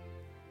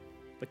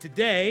 But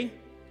today,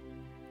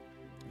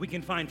 we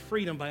can find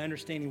freedom by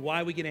understanding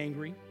why we get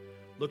angry,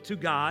 look to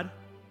God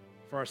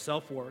for our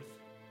self-worth,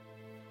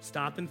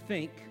 stop and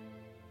think,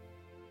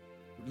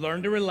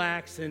 learn to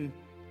relax, and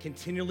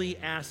continually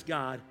ask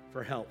God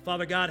for help.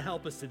 Father God,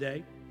 help us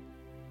today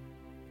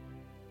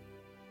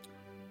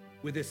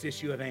with this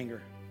issue of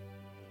anger.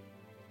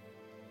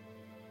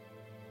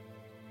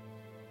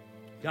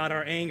 God,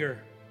 our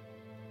anger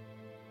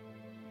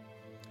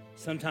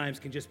sometimes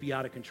can just be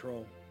out of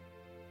control.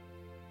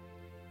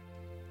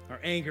 Our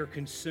anger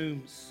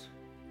consumes.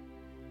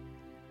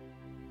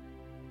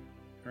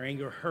 Our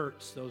anger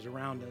hurts those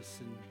around us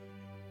and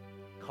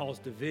causes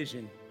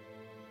division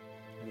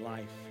in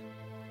life.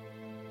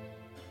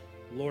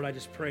 Lord, I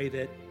just pray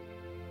that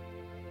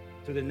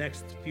through the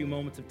next few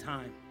moments of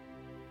time,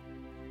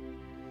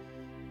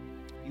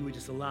 you would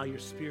just allow your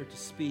Spirit to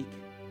speak,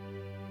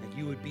 that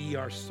you would be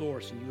our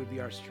source and you would be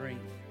our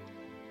strength.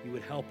 You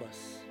would help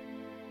us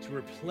to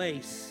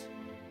replace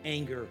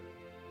anger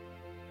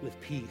with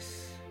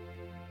peace,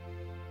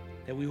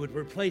 that we would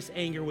replace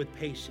anger with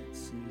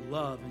patience and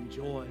love and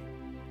joy.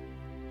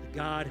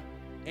 God,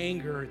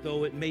 anger,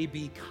 though it may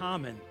be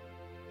common,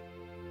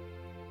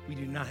 we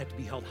do not have to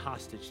be held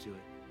hostage to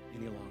it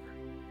any longer.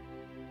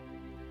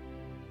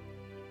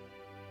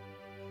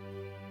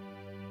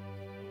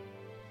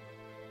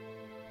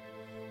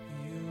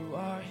 You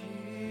are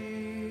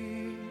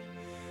here,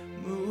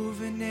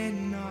 moving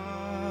in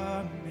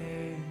our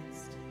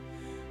midst.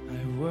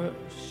 I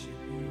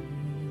worship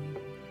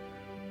you.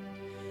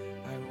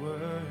 I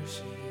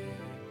worship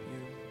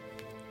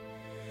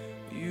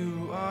you.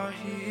 You are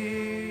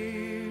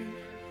here,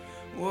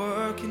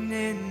 working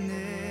in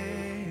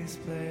this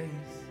place.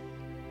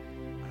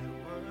 I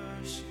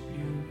worship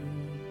you.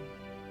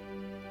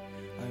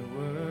 I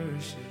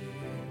worship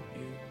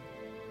you.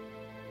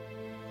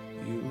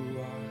 You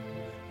are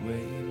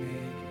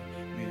waymaker,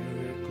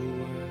 miracle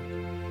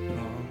worker,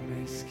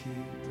 promise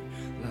keeper,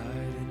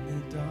 light in the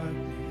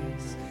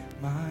darkness.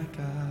 My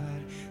God,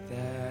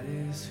 that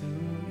is who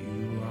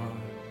you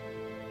are.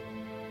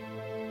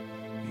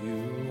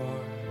 You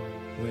are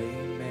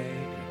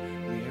waymaker,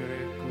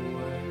 miracle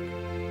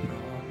worker,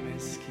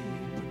 promise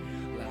keeper,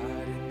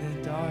 light in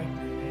the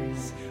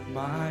darkness.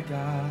 My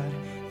God,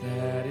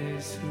 that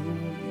is who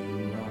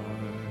you are.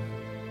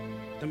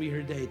 Some of you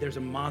here today, there's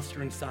a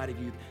monster inside of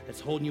you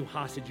that's holding you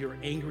hostage. You're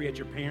angry at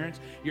your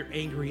parents. You're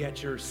angry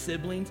at your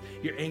siblings.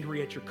 You're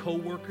angry at your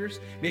coworkers.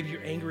 Maybe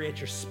you're angry at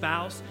your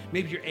spouse.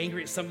 Maybe you're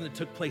angry at something that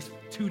took place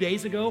 2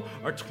 days ago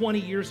or 20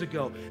 years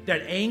ago.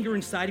 That anger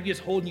inside of you is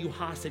holding you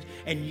hostage,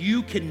 and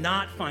you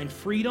cannot find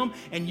freedom,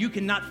 and you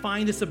cannot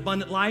find this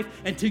abundant life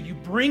until you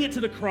bring it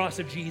to the cross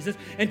of Jesus,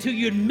 until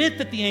you admit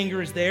that the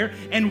anger is there,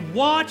 and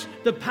watch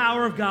the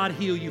power of God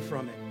heal you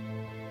from it.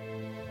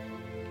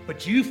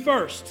 But you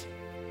first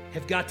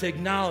have got to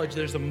acknowledge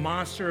there's a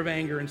monster of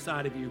anger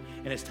inside of you,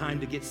 and it's time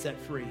to get set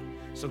free.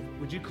 So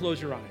would you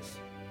close your eyes?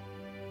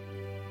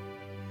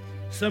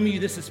 Some of you,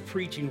 this is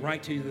preaching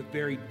right to the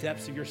very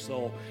depths of your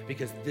soul,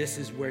 because this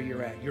is where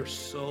you're at. You're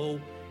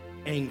so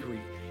angry.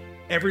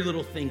 Every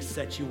little thing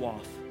sets you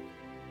off.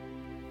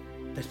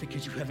 That's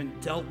because you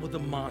haven't dealt with the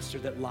monster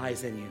that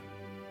lies in you.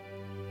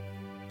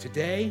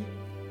 Today,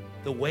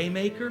 the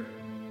waymaker,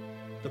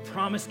 the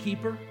promise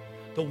keeper,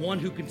 the one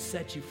who can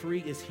set you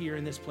free is here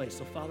in this place.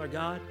 So Father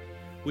God,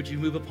 would you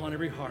move upon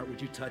every heart?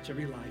 Would you touch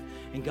every life?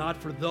 And God,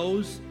 for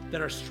those that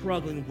are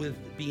struggling with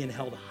being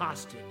held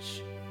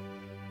hostage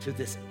to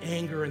this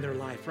anger in their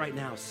life right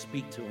now,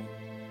 speak to them.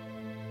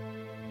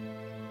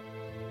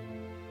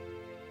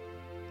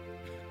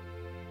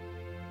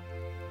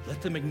 Let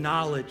them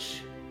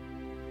acknowledge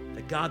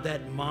that God,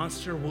 that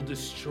monster will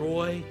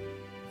destroy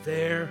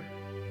their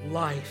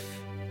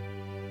life.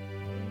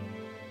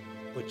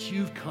 But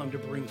you've come to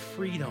bring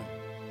freedom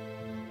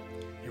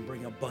and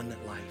bring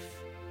abundant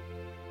life.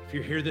 If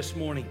you're here this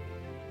morning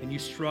and you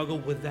struggle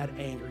with that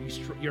anger,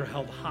 you're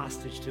held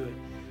hostage to it,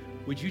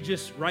 would you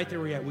just, right there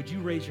where you're at, would you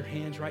raise your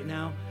hands right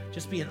now?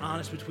 Just being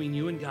honest between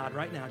you and God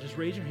right now. Just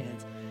raise your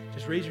hands.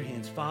 Just raise your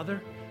hands.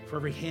 Father, for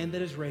every hand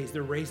that is raised,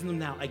 they're raising them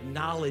now,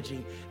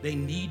 acknowledging they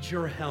need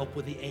your help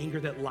with the anger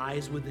that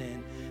lies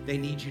within. They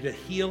need you to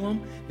heal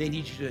them. They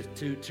need you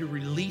to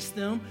release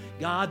them.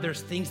 God,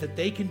 there's things that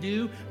they can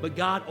do, but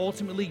God,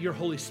 ultimately, your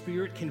Holy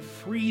Spirit can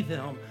free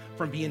them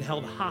from being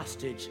held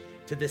hostage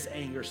to this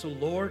anger. So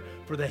Lord,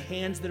 for the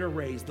hands that are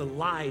raised, the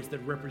lives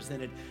that are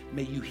represented,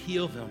 may you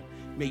heal them.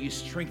 May you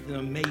strengthen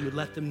them. May you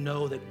let them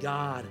know that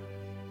God,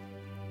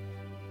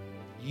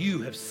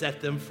 you have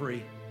set them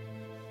free.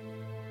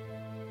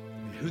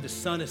 Who the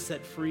Son has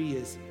set free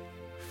is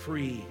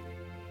free,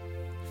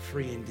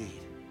 free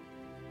indeed.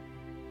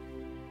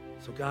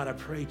 So God, I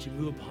pray that you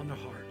move upon their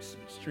hearts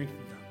and strengthen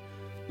them.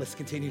 Let's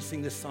continue to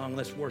sing this song.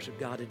 Let's worship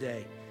God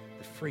today,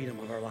 the freedom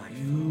of our life.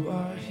 You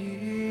are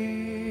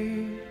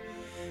here,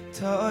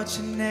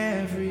 touching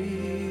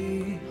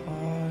every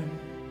heart.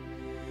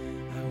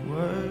 I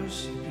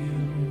worship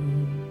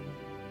you.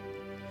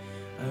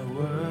 I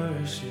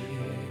worship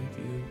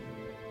you.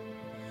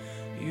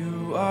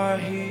 You are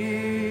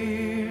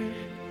here,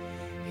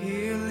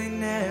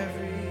 healing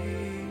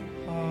every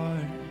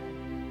heart.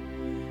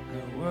 I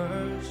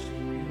worship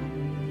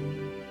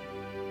you.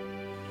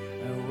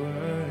 I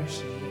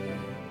worship you.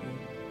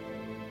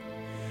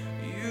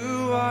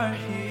 You are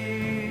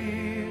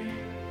here,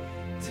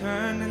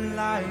 turning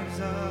lives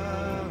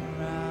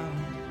around.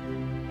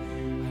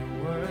 I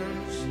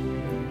worship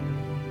you.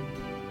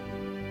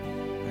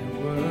 I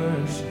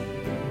worship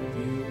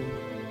you.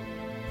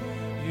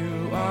 You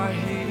are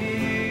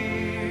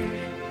here,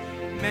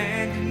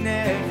 mending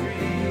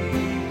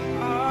every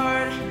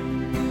heart.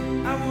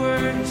 I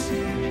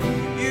worship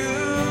you.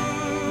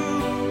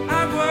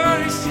 I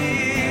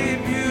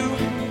worship you.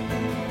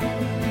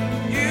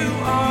 You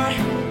are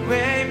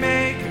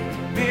waymaker,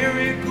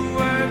 miracle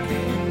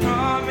worker,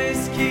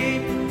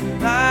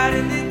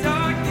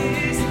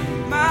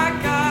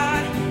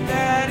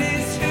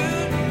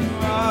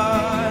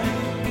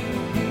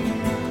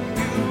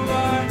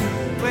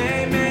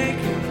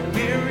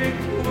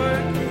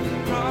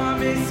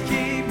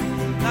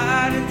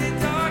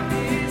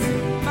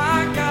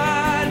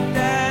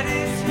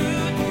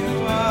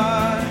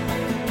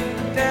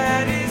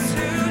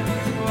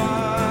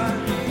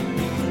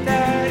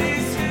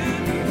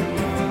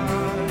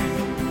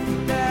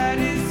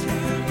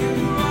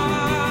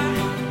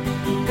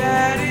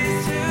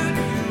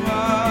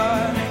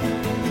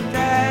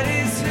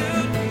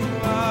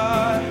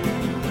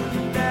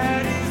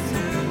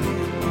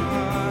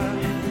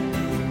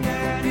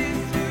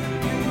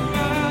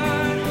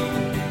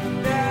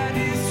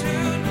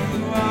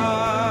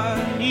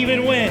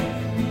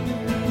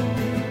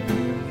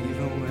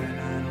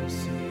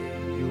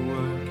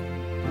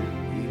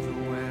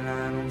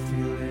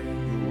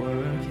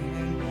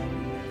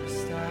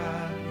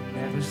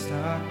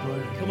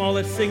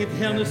 let's sing it to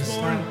him this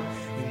morning.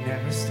 You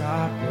never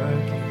stop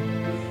working,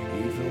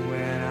 even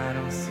when I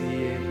don't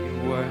see it,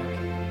 you work.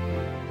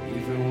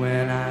 Even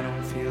when I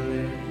don't feel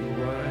it, you're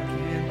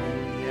working.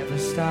 You never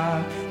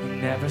stop working.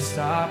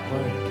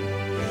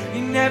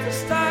 You never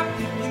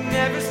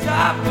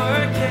stop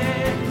working.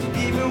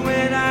 Even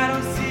when I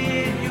don't see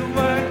it, you're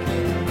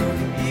working.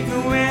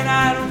 Even when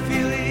I don't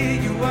feel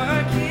it, you're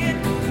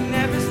working. You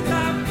never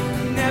stop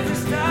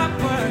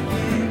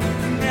working.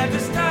 You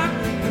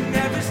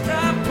never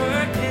stop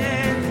working.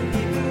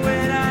 Even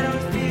when I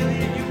don't feel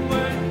it, you're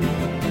working.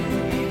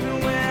 Even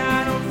when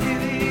I don't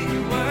feel it,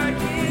 you're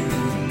working.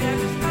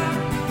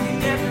 You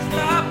never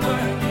stop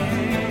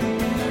working.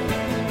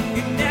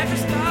 You never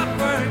stop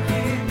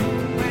working.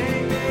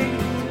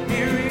 Waymaker,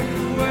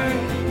 miracle work,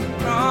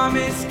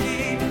 promise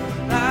keep,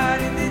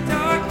 light in the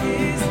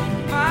darkness.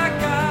 My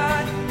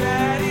God,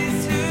 that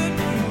is who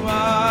you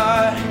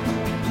are.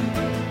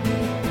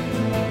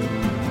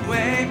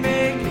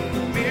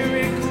 Waymaker,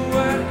 miracle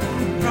work,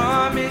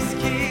 promise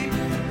keep,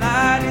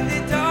 light in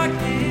the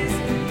darkness.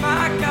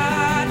 My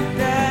God,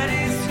 that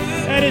is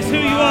who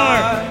you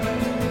are.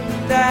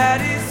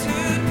 That is who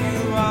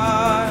you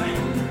are.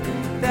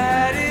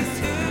 That is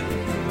who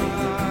you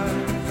are.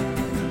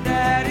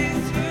 That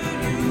is who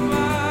you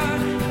are.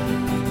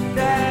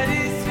 That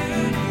is who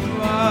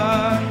you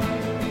are.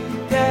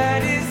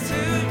 That is who you are. That is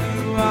who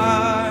you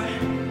are.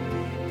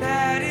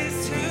 That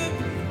is who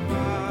you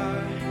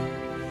are.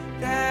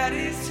 That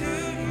is who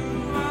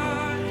you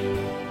are.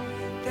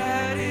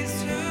 That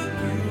is who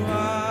you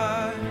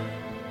are.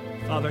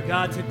 Father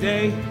God,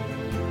 today,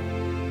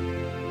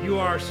 you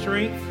are our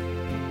strength.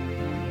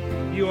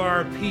 You are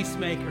our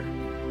peacemaker.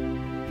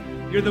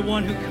 You're the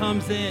one who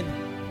comes in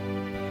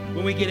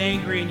when we get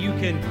angry and you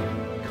can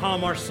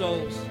calm our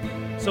souls.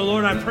 So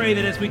Lord, I pray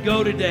that as we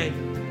go today,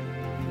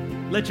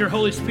 let your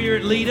Holy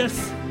Spirit lead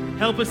us.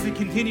 Help us to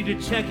continue to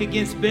check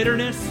against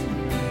bitterness,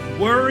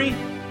 worry,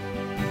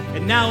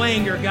 and now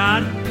anger,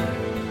 God.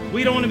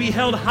 We don't want to be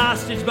held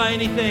hostage by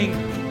anything.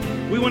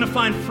 We want to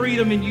find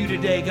freedom in you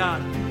today,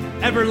 God.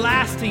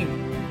 Everlasting,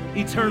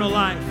 eternal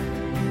life.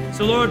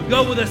 So Lord,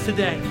 go with us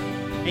today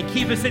and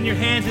keep us in your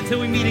hands until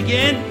we meet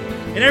again.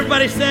 And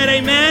everybody said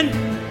amen.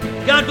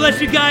 God bless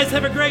you guys.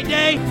 Have a great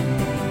day.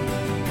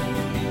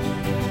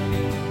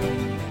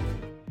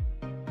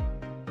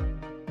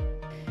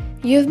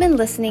 You have been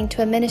listening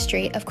to a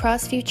ministry of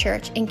Crossview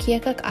Church in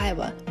Keokuk,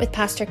 Iowa, with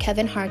Pastor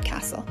Kevin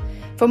Hardcastle.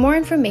 For more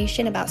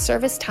information about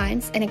service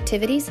times and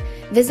activities,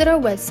 visit our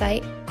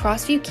website,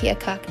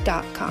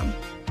 crossviewkeokuk.com.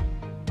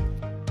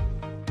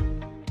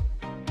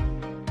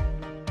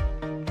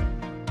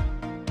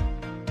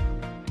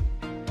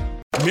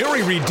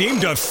 Mary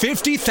redeemed a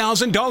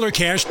 $50,000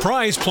 cash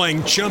prize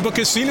playing Chumba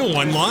Casino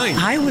online.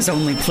 I was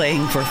only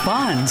playing for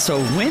fun, so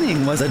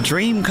winning was a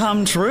dream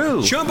come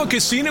true. Chumba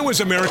Casino is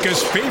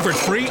America's favorite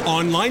free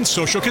online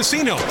social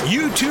casino.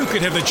 You too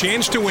could have the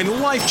chance to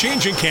win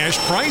life-changing cash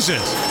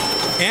prizes.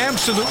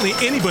 Absolutely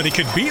anybody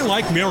could be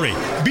like Mary.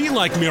 Be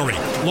like Mary.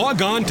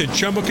 Log on to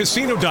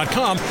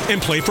ChumbaCasino.com and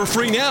play for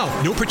free now.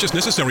 No purchase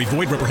necessary.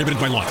 Void where prohibited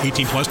by law.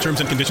 18+ terms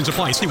and conditions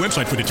apply. See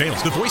website for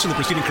details. The voice in the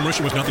preceding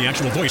commercial was not the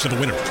actual voice of the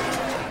winner.